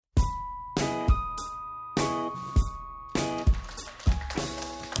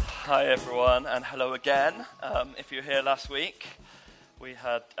Hi everyone, and hello again. If you were here last week, we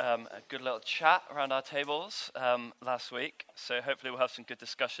had a good little chat around our tables last week, so hopefully we'll have some good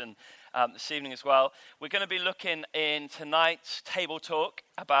discussion this evening as well. We're going to be looking in tonight's table talk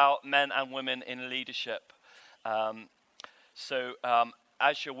about men and women in leadership. As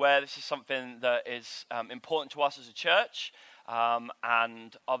you're aware, this is something that is important to us as a church.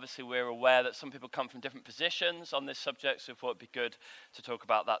 And obviously we're aware that some people come from different positions on this subject, so we thought it'd be good to talk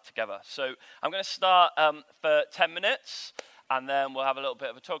about that together. So I'm going to start for 10 minutes, and then we'll have a little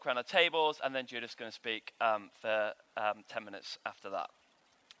bit of a talk around our tables, and then Judith's going to speak for 10 minutes after that.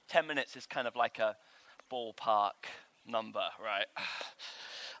 10 minutes is kind of like a ballpark number, right?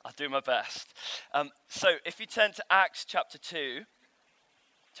 I'll do my best. So if you turn to Acts chapter 2,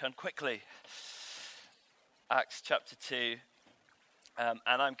 turn quickly. Acts chapter 2.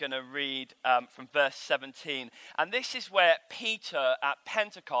 And I'm going to read from verse 17. And this is where Peter at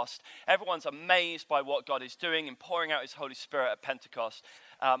Pentecost, everyone's amazed by what God is doing in pouring out his Holy Spirit at Pentecost.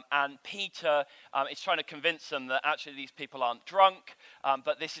 And Peter is trying to convince them that actually these people aren't drunk,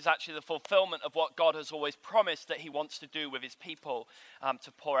 but this is actually the fulfillment of what God has always promised that he wants to do with his people,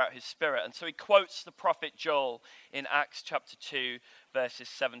 to pour out his Spirit. And so he quotes the prophet Joel in Acts chapter 2, verses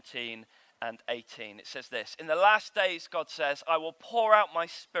 17 and 18. It says this: "In the last days, God says, I will pour out my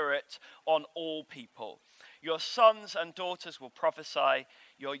Spirit on all people. Your sons and daughters will prophesy,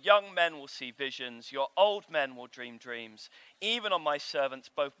 your young men will see visions, your old men will dream dreams. Even on my servants,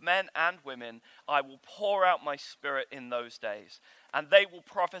 both men and women, I will pour out my Spirit in those days, and they will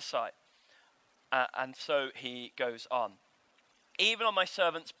prophesy." And so he goes on. "Even on my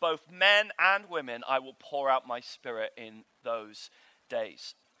servants, both men and women, I will pour out my Spirit in those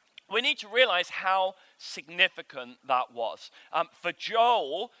days." We need to realize how significant that was. For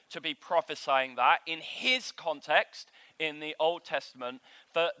Joel to be prophesying that in his context in the Old Testament,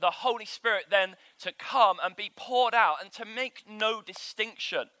 for the Holy Spirit then to come and be poured out and to make no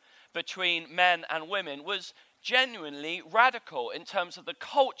distinction between men and women was genuinely radical in terms of the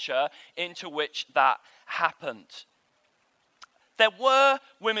culture into which that happened. There were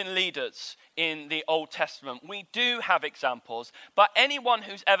women leaders in the Old Testament. We do have examples, but anyone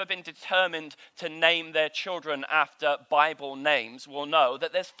who's ever been determined to name their children after Bible names will know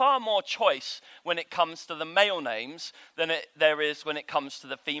that there's far more choice when it comes to the male names than there is when it comes to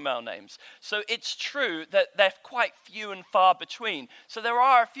the female names. So it's true that they're quite few and far between. So there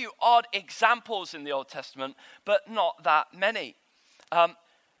are a few odd examples in the Old Testament, but not that many.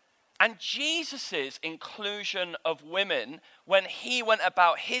 And Jesus' inclusion of women when he went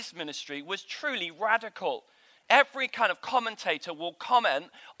about his ministry was truly radical. Every kind of commentator will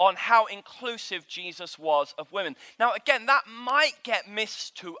comment on how inclusive Jesus was of women. Now, again, that might get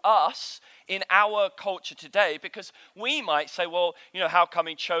missed to us in our culture today, because we might say, well, how come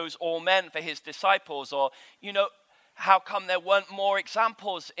he chose all men for his disciples? Or, how come there weren't more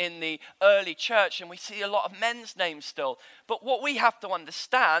examples in the early church and we see a lot of men's names still? But what we have to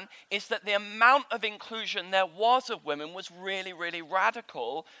understand is that the amount of inclusion there was of women was really, really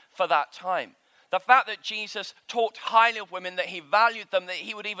radical for that time. The fact that Jesus talked highly of women, that he valued them, that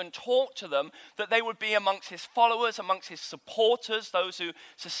he would even talk to them, that they would be amongst his followers, amongst his supporters, those who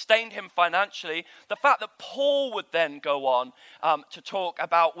sustained him financially. The fact that Paul would then go on to talk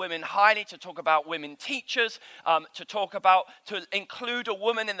about women highly, to talk about women teachers, to include a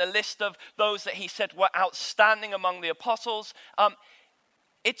woman in the list of those that he said were outstanding among the apostles.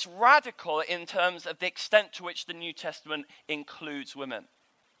 It's radical in terms of the extent to which the New Testament includes women.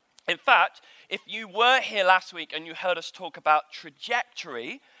 In fact, if you were here last week and you heard us talk about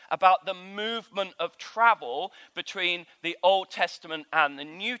trajectory, about the movement of travel between the Old Testament and the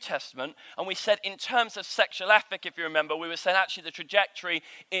New Testament, and we said in terms of sexual ethic, if you remember, we were saying actually the trajectory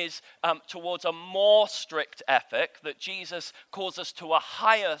is towards a more strict ethic, that Jesus calls us to a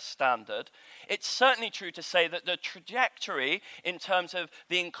higher standard. It's certainly true to say that the trajectory in terms of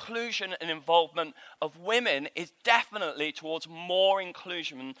the inclusion and involvement of women is definitely towards more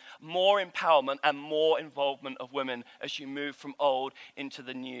inclusion, more empowerment, and more involvement of women as you move from Old into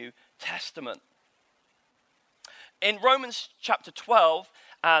the New Testament. In Romans chapter 12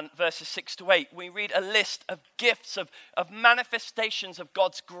 and verses 6 to 8, we read a list of gifts, of manifestations of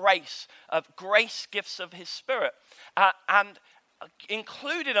God's grace, of grace gifts of his Spirit. And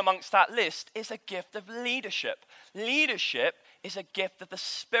included amongst that list is a gift of leadership. Leadership is a gift of the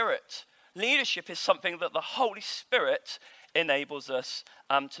Spirit. Leadership is something that the Holy Spirit enables us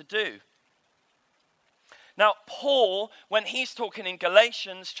to do. Now, Paul, when he's talking in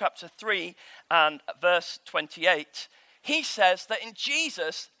Galatians chapter 3 and verse 28, he says that in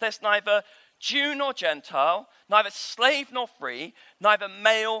Jesus there's neither Jew nor Gentile, neither slave nor free, neither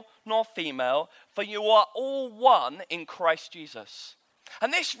male nor female, for you are all one in Christ Jesus.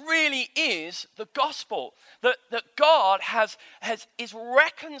 And this really is the gospel, that God is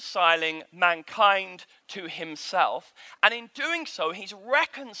reconciling mankind to himself, and in doing so, he's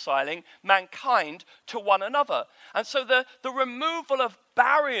reconciling mankind to one another. And so the removal of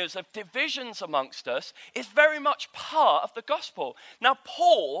barriers, of divisions amongst us, is very much part of the gospel. Now,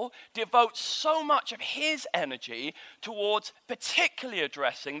 Paul devotes so much of his energy towards particularly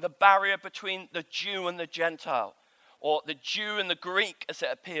addressing the barrier between the Jew and the Gentile, or the Jew and the Greek, as it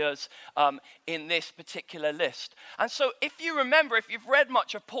appears in this particular list. And so if you remember, if you've read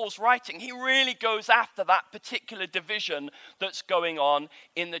much of Paul's writing, he really goes after that particular division that's going on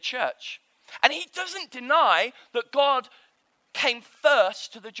in the church. And he doesn't deny that God came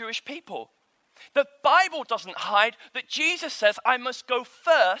first to the Jewish people. The Bible doesn't hide that Jesus says, I must go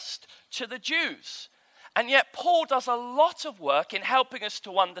first to the Jews. And yet Paul does a lot of work in helping us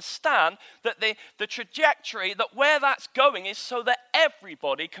to understand that the trajectory, that where that's going is so that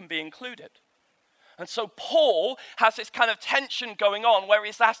everybody can be included. And so Paul has this kind of tension going on where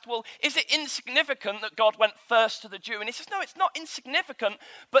he's asked, well, is it insignificant that God went first to the Jew? And he says, no, it's not insignificant,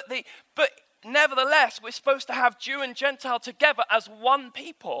 but nevertheless, we're supposed to have Jew and Gentile together as one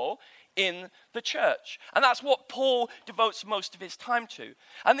people in the church. And that's what Paul devotes most of his time to.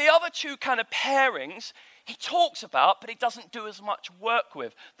 And the other two kind of pairings he talks about, but he doesn't do as much work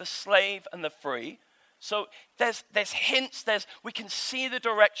with, the slave and the free. So there's hints, we can see the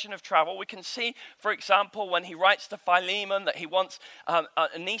direction of travel. We can see, for example, when he writes to Philemon that he wants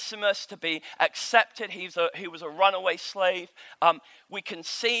Anniss to be accepted. He was a runaway slave. We can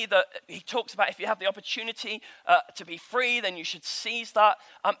see that he talks about if you have the opportunity to be free, then you should seize that.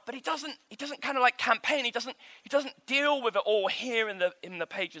 But he doesn't kind of like campaign. He doesn't deal with it all here in the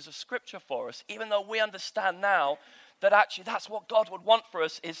pages of Scripture for us, even though we understand now that actually that's what God would want for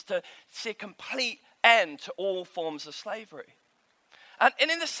us, is to see a complete end to all forms of slavery. And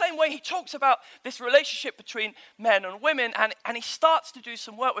in the same way, he talks about this relationship between men and women, and he starts to do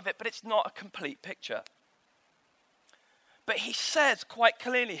some work with it, but it's not a complete picture. But he says quite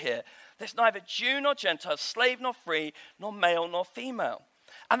clearly here, there's neither Jew nor Gentile, slave nor free, nor male nor female.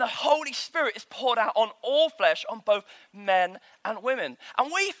 And the Holy Spirit is poured out on all flesh, on both men and women.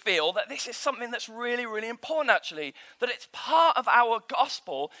 And we feel that this is something that's really, really important, actually, that it's part of our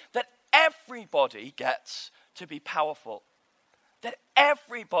gospel that everybody gets to be powerful, that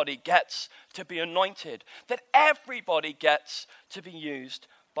everybody gets to be anointed, that everybody gets to be used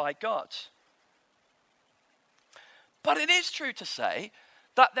by God. But it is true to say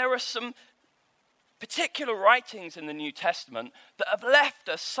that there are some particular writings in the New Testament that have left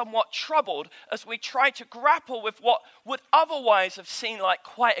us somewhat troubled as we try to grapple with what would otherwise have seemed like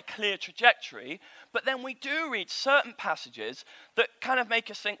quite a clear trajectory, but then we do read certain passages that kind of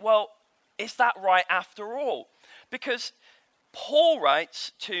make us think, well, is that right after all? Because Paul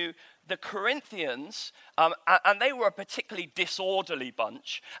writes to the Corinthians, and they were a particularly disorderly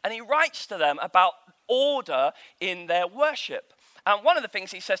bunch, and he writes to them about order in their worship. And one of the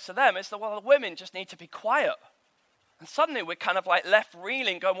things he says to them is that, well, the women just need to be quiet. And suddenly we're kind of like left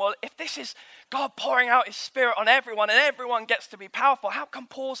reeling, going, well, if this is God pouring out his Spirit on everyone and everyone gets to be powerful, how come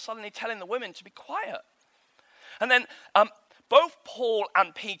Paul's suddenly telling the women to be quiet? And then both Paul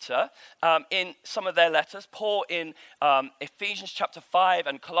and Peter, in some of their letters, Paul in Ephesians chapter 5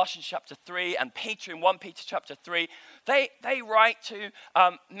 and Colossians chapter 3, and Peter in 1 Peter chapter 3, they write to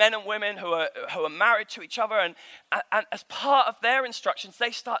men and women who are married to each other, and as part of their instructions,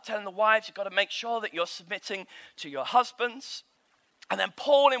 they start telling the wives, you've got to make sure that you're submitting to your husbands. And then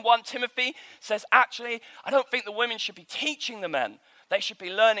Paul in 1 Timothy says, actually, I don't think the women should be teaching the men. They should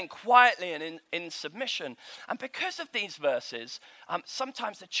be learning quietly and in submission. And because of these verses,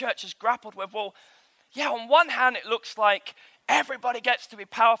 sometimes the church has grappled with, well, yeah, on one hand, it looks like everybody gets to be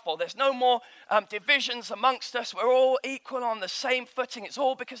powerful. There's no more divisions amongst us. We're all equal on the same footing. It's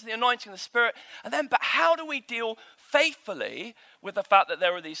all because of the anointing of the Spirit. And then, but how do we deal faithfully with the fact that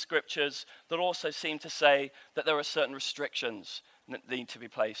there are these scriptures that also seem to say that there are certain restrictions that need to be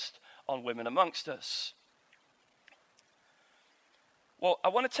placed on women amongst us? Well, I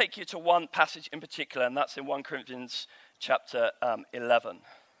want to take you to one passage in particular, and that's in 1 Corinthians chapter 11.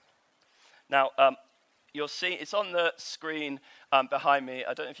 Now, you'll see it's on the screen behind me.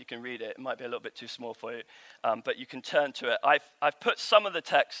 I don't know if you can read it. It might be a little bit too small for you, but you can turn to it. I've put some of the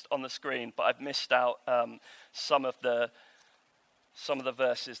text on the screen, but I've missed out some of the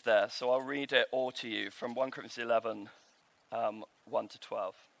verses there. So I'll read it all to you from 1 Corinthians 11, 1 to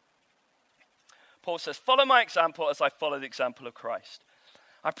 12. Paul says, "Follow my example as I follow the example of Christ.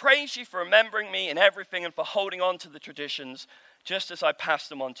 I praise you for remembering me in everything and for holding on to the traditions just as I passed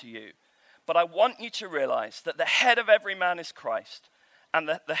them on to you. But I want you to realize that the head of every man is Christ, and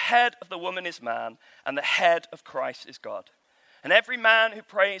that the head of the woman is man, and the head of Christ is God. And every man who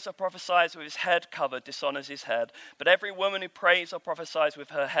prays or prophesies with his head covered dishonors his head, but every woman who prays or prophesies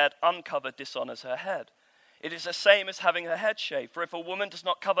with her head uncovered dishonors her head. It is the same as having her head shaved, for if a woman does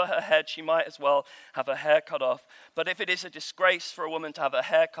not cover her head, she might as well have her hair cut off. But if it is a disgrace for a woman to have her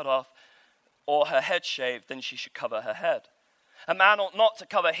hair cut off or her head shaved, then she should cover her head. A man ought not to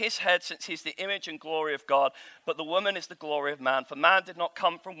cover his head, since he is the image and glory of God, but the woman is the glory of man. For man did not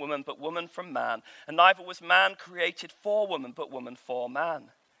come from woman, but woman from man. And neither was man created for woman, but woman for man.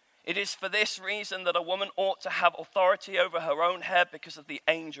 It is for this reason that a woman ought to have authority over her own head because of the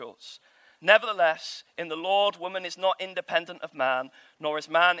angels. Nevertheless, in the Lord, woman is not independent of man, nor is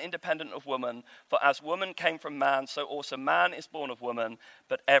man independent of woman. For as woman came from man, so also man is born of woman,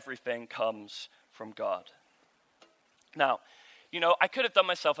 but everything comes from God. Now, I could have done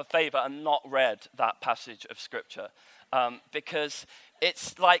myself a favor and not read that passage of Scripture because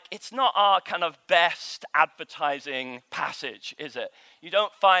it's not our kind of best advertising passage, is it? You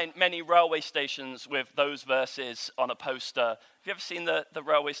don't find many railway stations with those verses on a poster. Have you ever seen the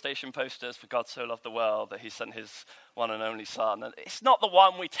railway station posters, for God so loved the world that he sent his one and only son? And it's not the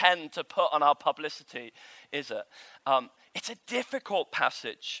one we tend to put on our publicity, is it? It's a difficult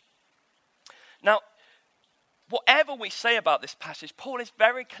passage. Now, whatever we say about this passage, Paul is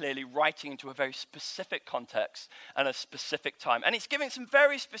very clearly writing into a very specific context and a specific time. And he's giving some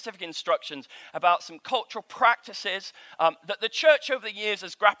very specific instructions about some cultural practices that the church over the years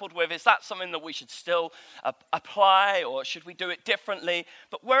has grappled with. Is that something that we should still apply, or should we do it differently?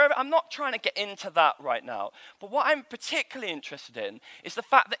 But I'm not trying to get into that right now. But what I'm particularly interested in is the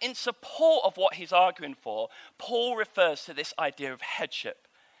fact that in support of what he's arguing for, Paul refers to this idea of headship.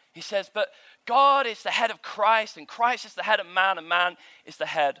 He says, but God is the head of Christ, and Christ is the head of man, and man is the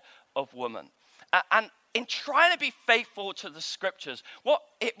head of woman. And in trying to be faithful to the Scriptures, what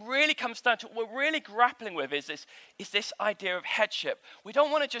it really comes down to, what we're really grappling with is this idea of headship. We don't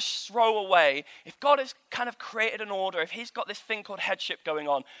want to just throw away, if God has kind of created an order, if he's got this thing called headship going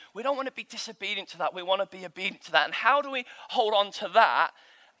on, we don't want to be disobedient to that. We want to be obedient to that. And how do we hold on to that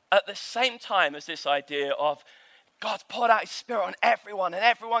at the same time as this idea of God's poured out his Spirit on everyone, and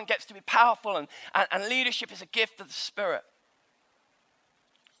everyone gets to be powerful, and leadership is a gift of the Spirit?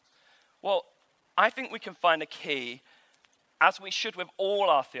 Well, I think we can find a key, as we should with all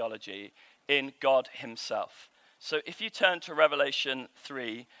our theology, in God himself. So if you turn to Revelation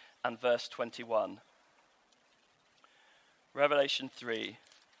 3 and verse 21. Revelation 3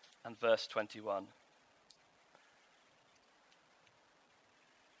 and verse 21.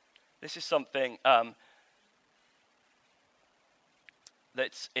 This is something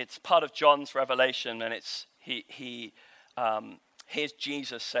it's part of John's revelation, and here's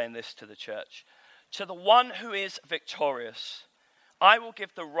Jesus saying this to the church. To the one who is victorious, I will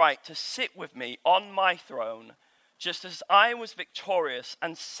give the right to sit with me on my throne, just as I was victorious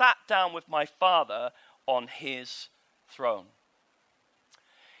and sat down with my Father on his throne.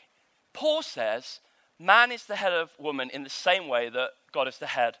 Paul says man is the head of woman in the same way that God is the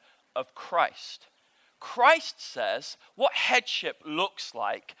head of Christ. Christ says what headship looks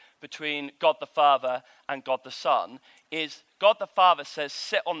like between God the Father and God the Son is God the Father says,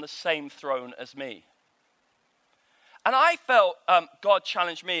 sit on the same throne as me. And I felt God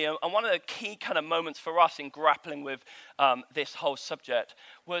challenged me, and one of the key kind of moments for us in grappling with this whole subject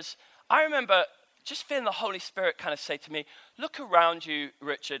was, I remember just feeling the Holy Spirit kind of say to me, look around you,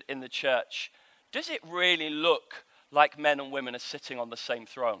 Richard, in the church. Does it really look like men and women are sitting on the same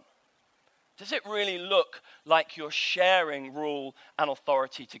throne? Does it really look like you're sharing rule and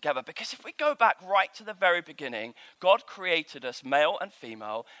authority together? Because if we go back right to the very beginning, God created us male and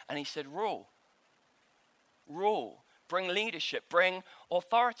female, and he said, rule, bring leadership, bring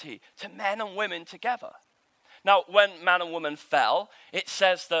authority to men and women together. Now, when man and woman fell, it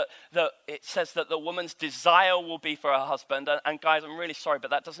says that the woman's desire will be for her husband. And guys, I'm really sorry, but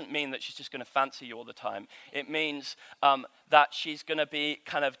that doesn't mean that she's just going to fancy you all the time. It means that she's going to be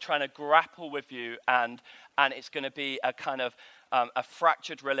kind of trying to grapple with you, and it's going to be a kind of a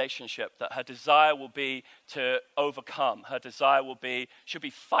fractured relationship that her desire will be to overcome. Her desire will be, she'll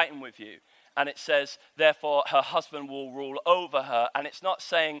be fighting with you. And it says, therefore, her husband will rule over her. And it's not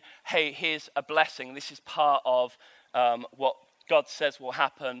saying, hey, here's a blessing. This is part of what God says will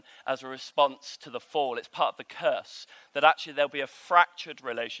happen as a response to the fall. It's part of the curse. That actually there'll be a fractured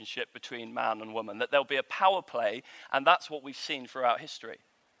relationship between man and woman. That there'll be a power play. And that's what we've seen throughout history.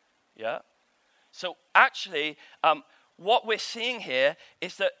 Yeah? So actually, what we're seeing here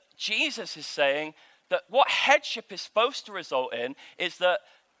is that Jesus is saying that what headship is supposed to result in is that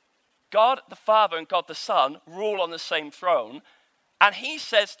God the Father and God the Son rule on the same throne. And he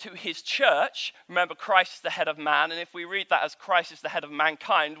says to his church, remember, Christ is the head of man, and if we read that as Christ is the head of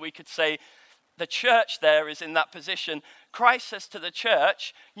mankind, we could say the church there is in that position. Christ says to the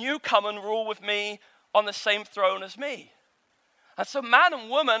church, you come and rule with me on the same throne as me. And so man and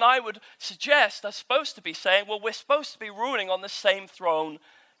woman, I would suggest, are supposed to be saying, well, we're supposed to be ruling on the same throne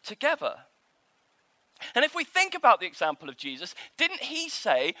together. And if we think about the example of Jesus, didn't he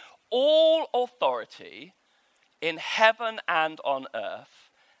say, all authority in heaven and on earth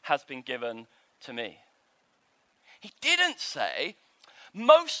has been given to me? He didn't say,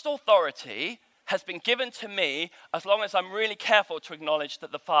 most authority has been given to me as long as I'm really careful to acknowledge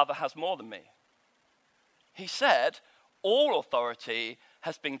that the Father has more than me. He said, all authority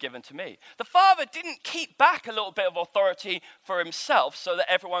has been given to me. The Father didn't keep back a little bit of authority for himself so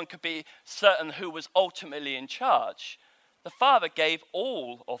that everyone could be certain who was ultimately in charge. The Father gave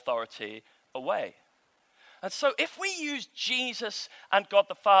all authority away. And so if we use Jesus and God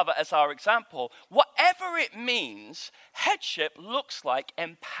the Father as our example, whatever it means, headship looks like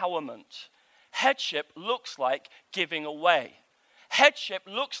empowerment. Headship looks like giving away. Headship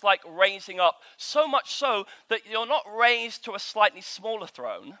looks like raising up, so much so that you're not raised to a slightly smaller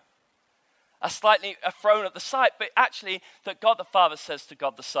throne, a throne at the side, but actually that God the Father says to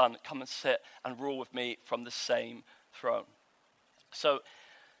God the Son, come and sit and rule with me from the same throne. So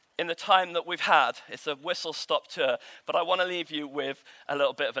in the time that we've had, it's a whistle-stop tour, but I want to leave you with a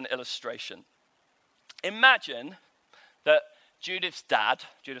little bit of an illustration. Imagine that Judith's dad,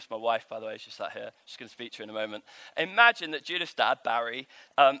 Judith's my wife, by the way, she's sat here. She's going to speak to you in a moment. Imagine that Judith's dad, Barry,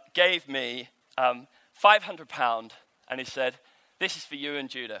 gave me £500 and he said, this is for you and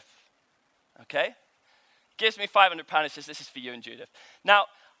Judith. Okay? Gives me £500 and says, this is for you and Judith. Now,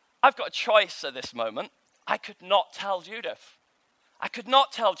 I've got a choice at this moment. I could not tell Judith. I could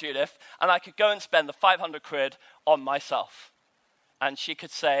not tell Judith, and I could go and spend the 500 quid on myself. And she could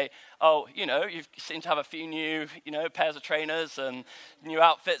say, oh, you seem to have a few new, pairs of trainers and new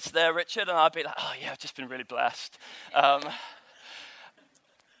outfits there, Richard. And I'd be like, oh, yeah, I've just been really blessed. Right?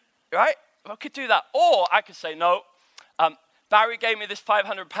 I could do that. Or I could say, no, Barry gave me this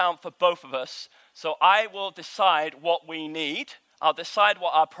 £500 for both of us, so I will decide what we need. I'll decide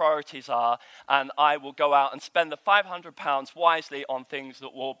what our priorities are, and I will go out and spend the £500 wisely on things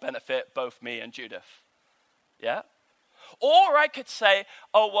that will benefit both me and Judith. Yeah? Or I could say,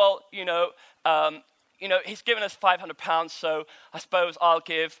 oh, well, he's given us £500, so I suppose I'll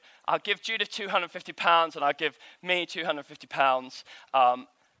give Judith £250 and I'll give me £250,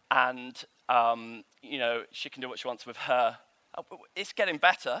 and she can do what she wants with her. It's getting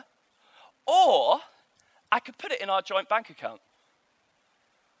better. Or I could put it in our joint bank account.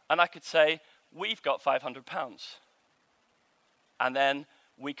 And I could say, we've got £500. And then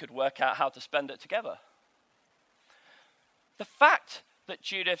we could work out how to spend it together. The fact that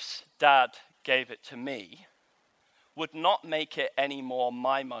Judith's dad gave it to me would not make it any more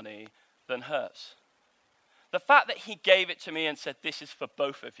my money than hers. The fact that he gave it to me and said, this is for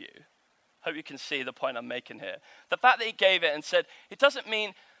both of you, hope you can see the point I'm making here. The fact that he gave it and said, it doesn't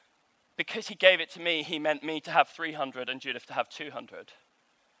mean because he gave it to me, he meant me to have 300 and Judith to have 200.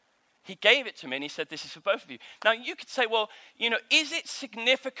 He gave it to me and he said, this is for both of you. Now you could say, well, is it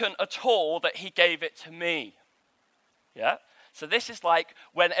significant at all that he gave it to me? Yeah? So this is like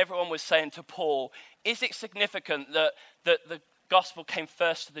when everyone was saying to Paul, is it significant that the gospel came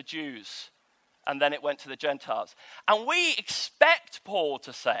first to the Jews and then it went to the Gentiles? And we expect Paul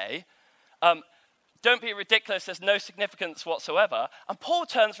to say, don't be ridiculous, there's no significance whatsoever. And Paul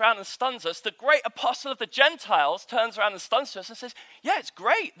turns around and stuns us. The great apostle of the Gentiles turns around and stuns us and says, yeah, it's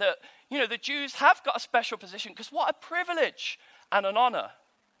great that, the Jews have got a special position because what a privilege and an honor.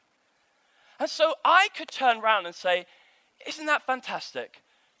 And so I could turn around and say, isn't that fantastic?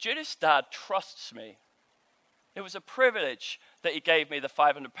 Judith's dad trusts me. It was a privilege that he gave me the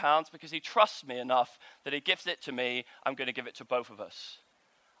 £500 because he trusts me enough that he gives it to me, I'm going to give it to both of us.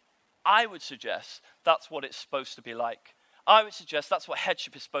 I would suggest that's what it's supposed to be like. I would suggest that's what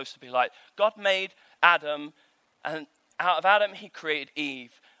headship is supposed to be like. God made Adam, and out of Adam he created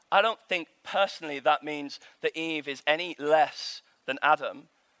Eve. I don't think personally that means that Eve is any less than Adam.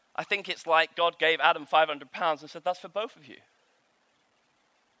 I think it's like God gave Adam £500 and said, that's for both of you.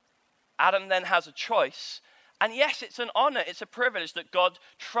 Adam then has a choice. And yes, it's an honor, it's a privilege that God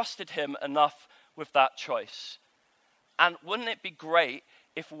trusted him enough with that choice. And wouldn't it be great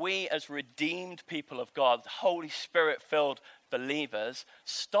if we as redeemed people of God, Holy Spirit-filled believers,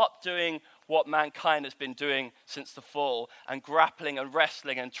 stop doing what mankind has been doing since the fall and grappling and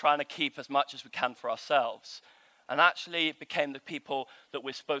wrestling and trying to keep as much as we can for ourselves. And actually became the people that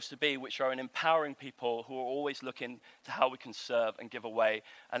we're supposed to be, which are an empowering people who are always looking to how we can serve and give away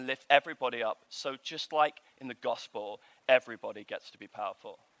and lift everybody up. So just like in the gospel, everybody gets to be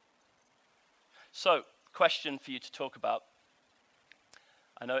powerful. So, question for you to talk about.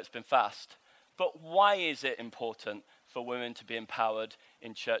 I know it's been fast, but why is it important for women to be empowered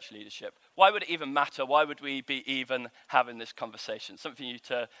in church leadership? Why would it even matter? Why would we be even having this conversation? Something for you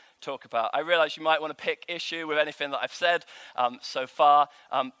to talk about. I realize you might want to pick issue with anything that I've said so far,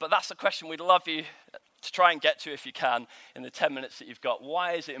 but that's a question we'd love you to try and get to if you can in the 10 minutes that you've got.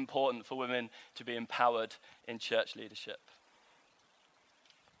 Why is it important for women to be empowered in church leadership?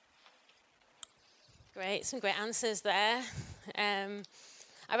 Great, some great answers there.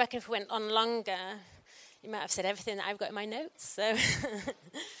 I reckon if we went on longer, you might have said everything that I've got in my notes. So,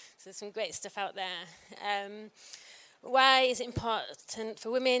 there's some great stuff out there. Why is it important for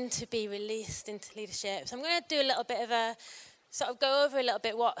women to be released into leadership? So I'm going to do a little bit of a, sort of go over a little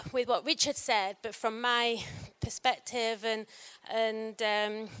bit what Richard said, but from my perspective and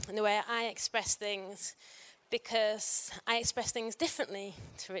the way I express things, because I express things differently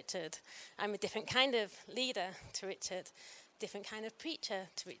to Richard. I'm a different kind of leader to Richard, different kind of preacher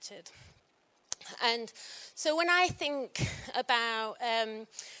to Richard. And so when I think about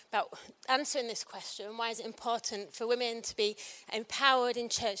answering this question, why is it important for women to be empowered in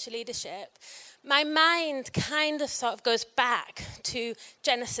church leadership, my mind kind of sort of goes back to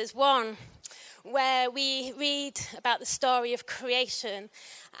Genesis 1, where we read about the story of creation.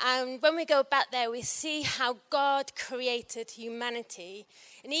 And when we go back there, we see how God created humanity.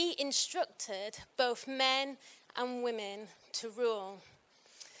 And he instructed both men and women to rule.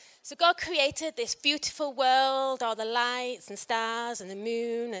 So God created this beautiful world, all the lights and stars and the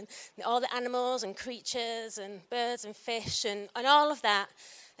moon and all the animals and creatures and birds and fish and all of that.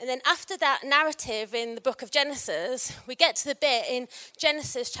 And then after that narrative in the book of Genesis, we get to the bit in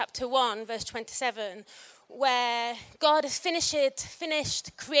Genesis chapter 1, verse 27, where God has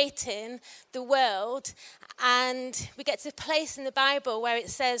finished creating the world, and we get to the place in the Bible where it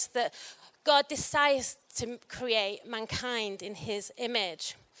says that God decides to create mankind in his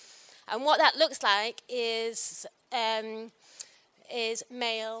image. And what that looks like is male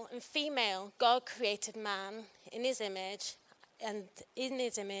and female. God created man in his image, and in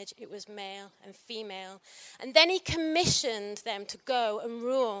his image it was male and female. And then he commissioned them to go and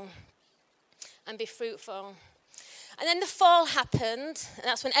rule and be fruitful. And then the fall happened, and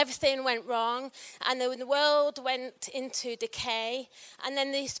that's when everything went wrong, and the world went into decay, and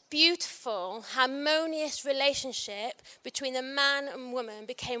then this beautiful, harmonious relationship between the man and woman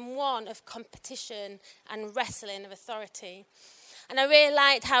became one of competition and wrestling of authority. And I really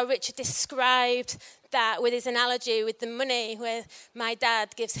liked how Richard described that with his analogy with the money, where my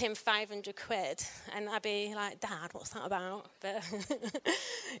dad gives him 500 quid. And I'd be like, Dad, what's that about? But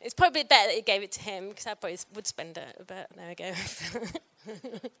it's probably better that he gave it to him, because I probably would spend it. But there we go.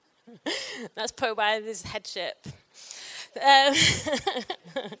 That's probably why there's headship.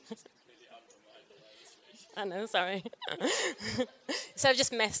 I know, sorry. So I've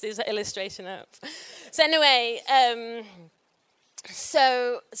just messed his illustration up. So anyway...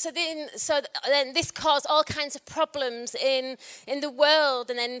 So then this caused all kinds of problems in the world,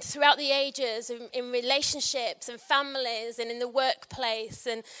 and then throughout the ages in relationships and families and in the workplace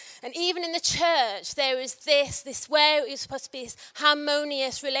and even in the church. There is this where it was supposed to be this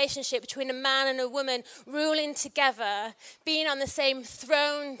harmonious relationship between a man and a woman ruling together, being on the same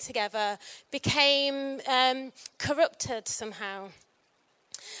throne together, became corrupted somehow.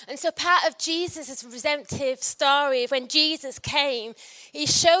 And so part of Jesus' redemptive story, when Jesus came, he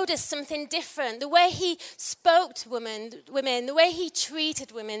showed us something different. The way he spoke to women, the way he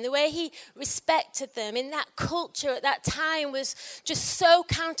treated women, the way he respected them in that culture at that time was just so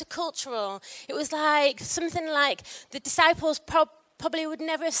countercultural. It was like something like the disciples probably would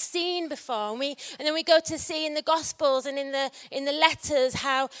never have seen before. And then we go to see in the Gospels and in the letters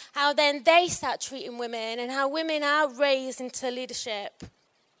how then they start treating women and how women are raised into leadership.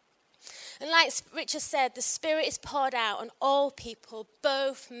 And like Richard said, the Spirit is poured out on all people,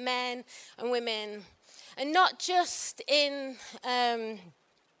 both men and women. And not just in,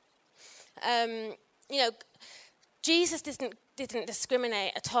 Jesus didn't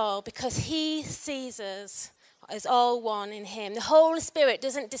discriminate at all, because he sees us as all one in him. The Holy Spirit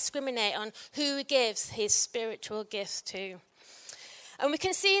doesn't discriminate on who he gives his spiritual gifts to. And we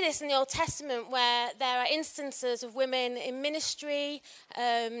can see this in the Old Testament where there are instances of women in ministry,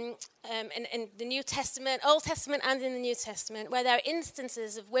 in the New Testament, Old Testament and in the New Testament, where there are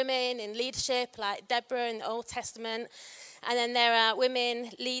instances of women in leadership like Deborah in the Old Testament. And then there are women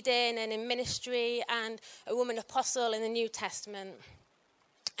leading and in ministry and a woman apostle in the New Testament.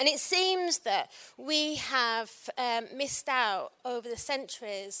 And it seems that we have missed out over the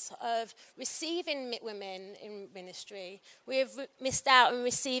centuries of receiving women in ministry. We have missed out on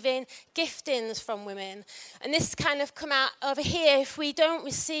receiving giftings from women. And this kind of come out over here. If we don't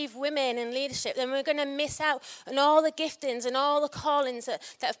receive women in leadership, then we're going to miss out on all the giftings and all the callings that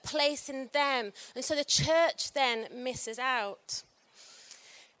have placed in them. And so the church then misses out.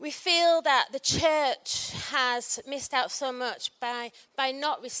 We feel that the church has missed out so much by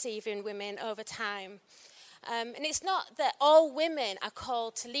not receiving women over time. And it's not that all women are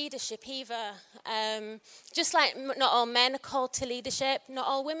called to leadership either. Just like not all men are called to leadership, not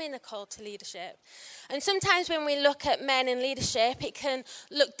all women are called to leadership. And sometimes when we look at men in leadership, it can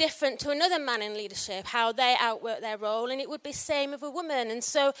look different to another man in leadership, how they outwork their role, and it would be the same of a woman. And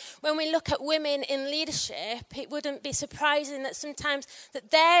so when we look at women in leadership, it wouldn't be surprising that sometimes that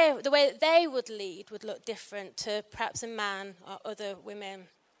the way that they would lead would look different to perhaps a man or other women.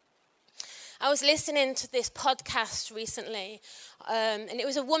 I was listening to this podcast recently, and it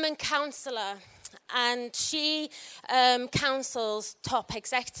was a woman counsellor, and she counsels top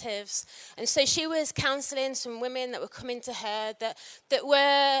executives. And so she was counselling some women that were coming to her that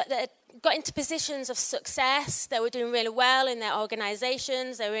had got into positions of success. They were doing really well in their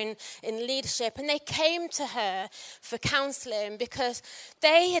organizations. They were in leadership. And they came to her for counseling because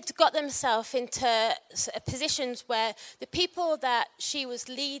they had got themselves into positions where the people that she was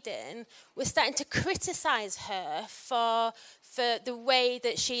leading were starting to criticize her for the way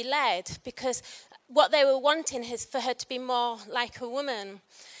that she led, because what they were wanting is for her to be more like a woman.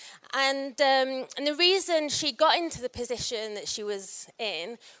 And the reason she got into the position that she was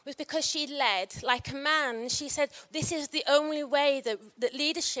in was because she led like a man. She said, this is the only way that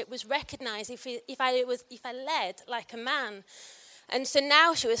leadership was recognized if I led like a man. And so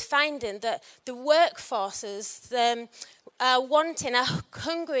now she was finding that the workforces are wanting, are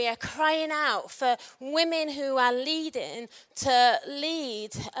hungry, are crying out for women who are leading to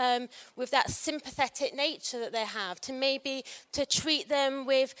lead with that sympathetic nature that they have, to treat them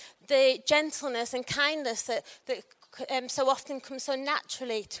with the gentleness and kindness that so often comes so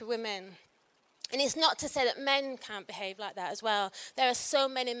naturally to women. And it's not to say that men can't behave like that as well. There are so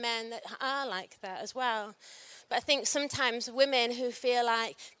many men that are like that as well. But I think sometimes women who feel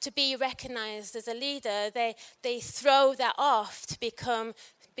like to be recognized as a leader, they throw that off because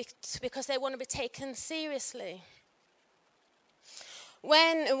they want to be taken seriously.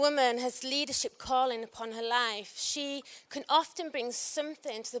 When a woman has leadership calling upon her life, she can often bring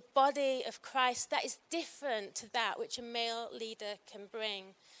something to the body of Christ that is different to that which a male leader can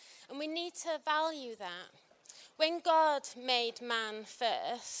bring. And we need to value that. When God made man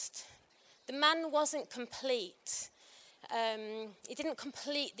first, the man wasn't complete. He didn't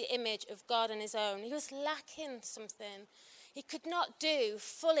complete the image of God on his own. He was lacking something. He could not do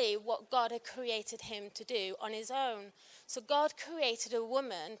fully what God had created him to do on his own. So God created a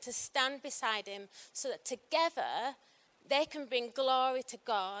woman to stand beside him so that together they can bring glory to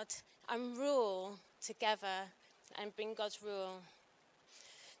God and rule together and bring God's rule.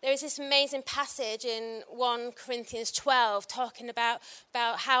 There is this amazing passage in 1 Corinthians 12 talking about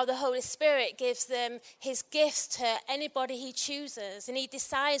how the Holy Spirit gives them his gifts to anybody he chooses, and he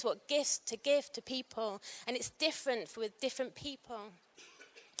decides what gifts to give to people, and it's different with different people.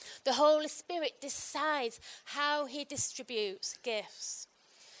 The Holy Spirit decides how he distributes gifts.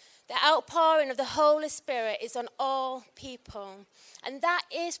 The outpouring of the Holy Spirit is on all people. And that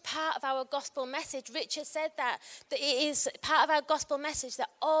is part of our gospel message. Richard said that it is part of our gospel message that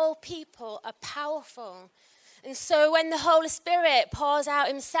all people are powerful. And so when the Holy Spirit pours out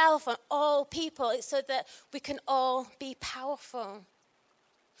himself on all people, it's so that we can all be powerful.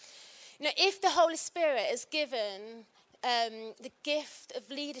 You know, if the Holy Spirit is given the gift of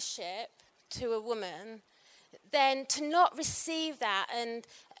leadership to a woman, then to not receive that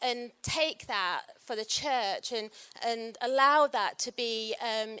and take that for the church and allow that to be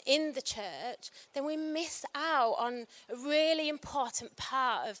in the church, then we miss out on a really important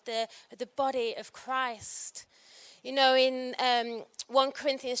part of the body of Christ. You know, in 1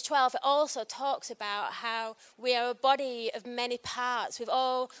 Corinthians 12, it also talks about how we are a body of many parts. We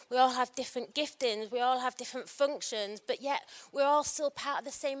all have different giftings. We all have different functions, but yet we're all still part of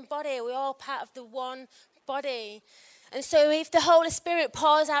the same body. We're all part of the one body. And so if the Holy Spirit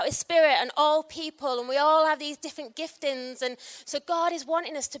pours out his Spirit on all people, and we all have these different giftings, and so God is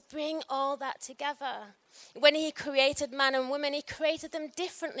wanting us to bring all that together. When he created man and woman, he created them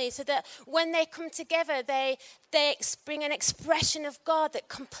differently so that when they come together, they bring an expression of God that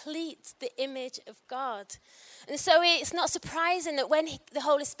completes the image of God. And so it's not surprising that when the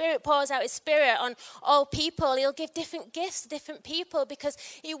Holy Spirit pours out his Spirit on all people, he'll give different gifts to different people because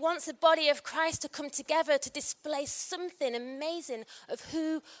he wants the body of Christ to come together to display something amazing of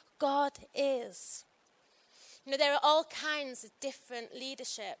who God is. You know, there are all kinds of different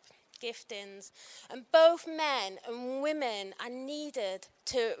leadership giftings, and both men and women are needed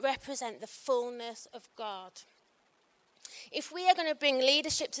to represent the fullness of God. If we are going to bring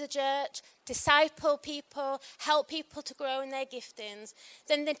leadership to the church, disciple people, help people to grow in their giftings,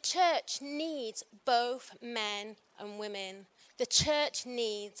 then the church needs both men and women. The church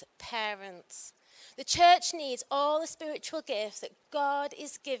needs parents. The church needs all the spiritual gifts that God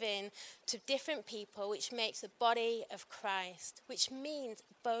is giving to different people, which makes the body of Christ, which means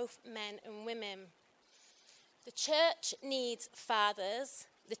both men and women. The church needs fathers.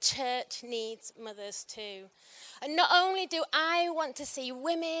 The church needs mothers too. And not only do I want to see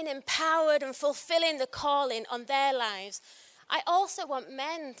women empowered and fulfilling the calling on their lives, I also want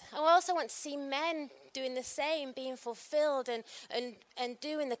to see men doing the same, being fulfilled and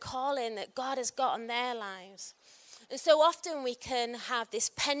doing the calling that God has got on their lives. And so often we can have this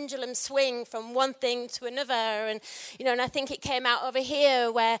pendulum swing from one thing to another. And, and I think it came out over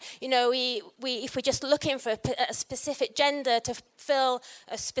here where, we if we're just looking for a specific gender to fill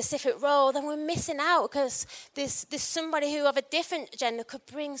a specific role, then we're missing out because there's somebody who of a different gender could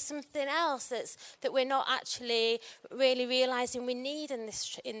bring something else that we're not actually really realizing we need in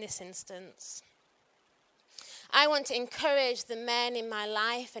this instance. I want to encourage the men in my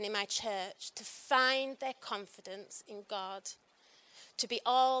life and in my church to find their confidence in God, to be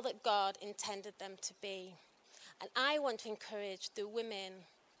all that God intended them to be. And I want to encourage the women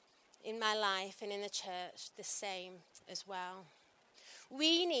in my life and in the church the same as well.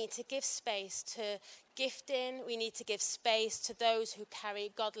 We need to give space to gifting. We need to give space to those who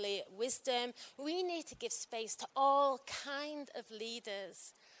carry godly wisdom. We need to give space to all kinds of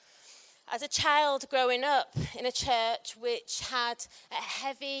leaders. As a child growing up in a church which had a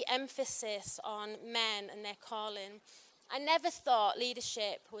heavy emphasis on men and their calling, I never thought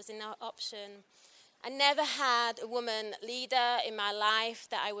leadership was an option. I never had a woman leader in my life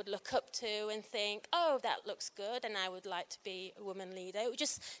that I would look up to and think, oh, that looks good, and I would like to be a woman leader. It was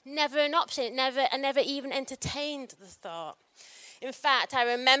just never an option. I never even entertained the thought. In fact, I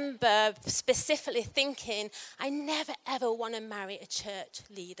remember specifically thinking, I never ever want to marry a church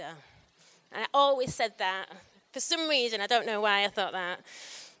leader. And I always said that. For some reason, I don't know why I thought that.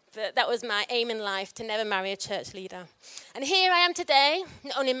 But that was my aim in life, to never marry a church leader. And here I am today,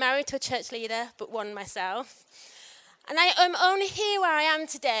 not only married to a church leader, but one myself. And I am only here where I am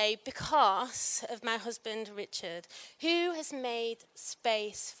today because of my husband, Richard, who has made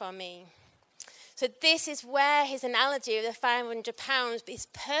space for me. So this is where his analogy of the £500 is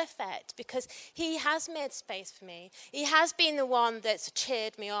perfect, because he has made space for me. He has been the one that's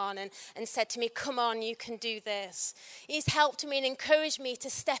cheered me on and said to me, come on, you can do this. He's helped me and encouraged me to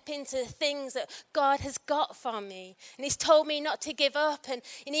step into the things that God has got for me. And he's told me not to give up. And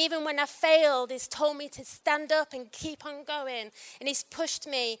even when I failed, he's told me to stand up and keep on going. And he's pushed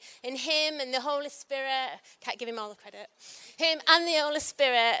me in him and the Holy Spirit. Can't give him all the credit. Him and the Holy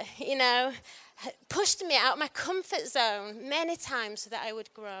Spirit, pushed me out of my comfort zone many times so that I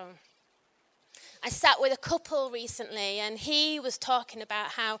would grow. I sat with a couple recently, and he was talking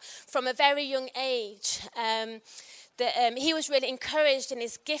about how from a very young age he was really encouraged in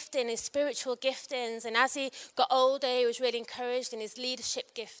his gifting, his spiritual giftings, and as he got older, he was really encouraged in his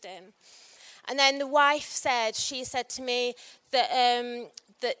leadership gifting. And then the wife said to me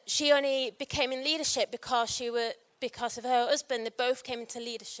that she only became in leadership because of her husband. They both came into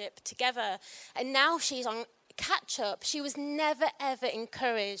leadership together. And now she's on catch-up. She was never, ever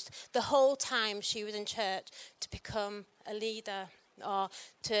encouraged the whole time she was in church to become a leader or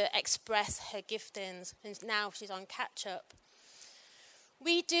to express her giftings. And now she's on catch-up.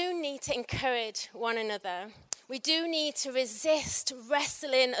 We do need to encourage one another. We do need to resist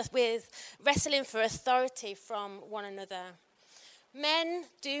wrestling for authority from one another. Men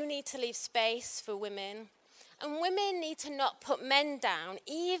do need to leave space for women. And women need to not put men down,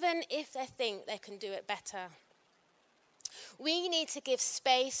 even if they think they can do it better. We need to give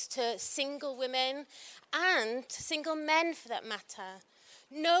space to single women and single men for that matter.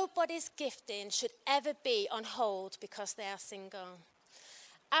 Nobody's gifting should ever be on hold because they are single.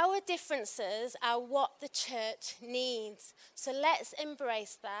 Our differences are what the church needs. So let's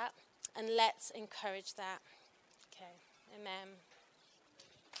embrace that and let's encourage that. Okay, amen.